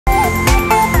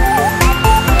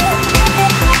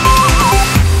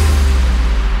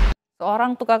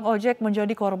Seorang tukang ojek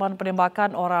menjadi korban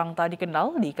penembakan orang tak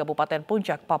dikenal di Kabupaten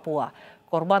Puncak, Papua.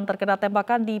 Korban terkena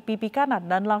tembakan di pipi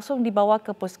kanan dan langsung dibawa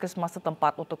ke puskesmas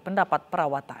setempat untuk mendapat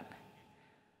perawatan.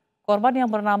 Korban yang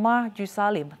bernama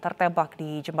Jusalim tertembak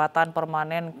di jembatan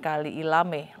permanen Kali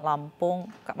Ilame,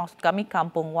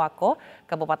 Kampung Wako,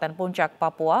 Kabupaten Puncak,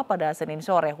 Papua pada Senin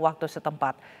sore waktu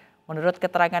setempat. Menurut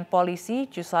keterangan polisi,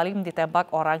 Jusalim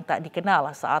ditembak orang tak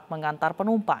dikenal saat mengantar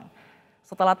penumpang.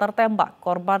 Setelah tertembak,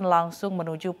 korban langsung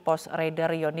menuju pos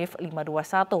raider Yonif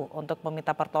 521 untuk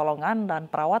meminta pertolongan dan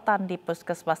perawatan di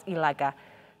Puskesmas Ilaga.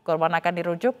 Korban akan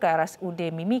dirujuk ke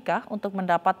RSUD Mimika untuk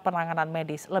mendapat penanganan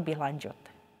medis lebih lanjut.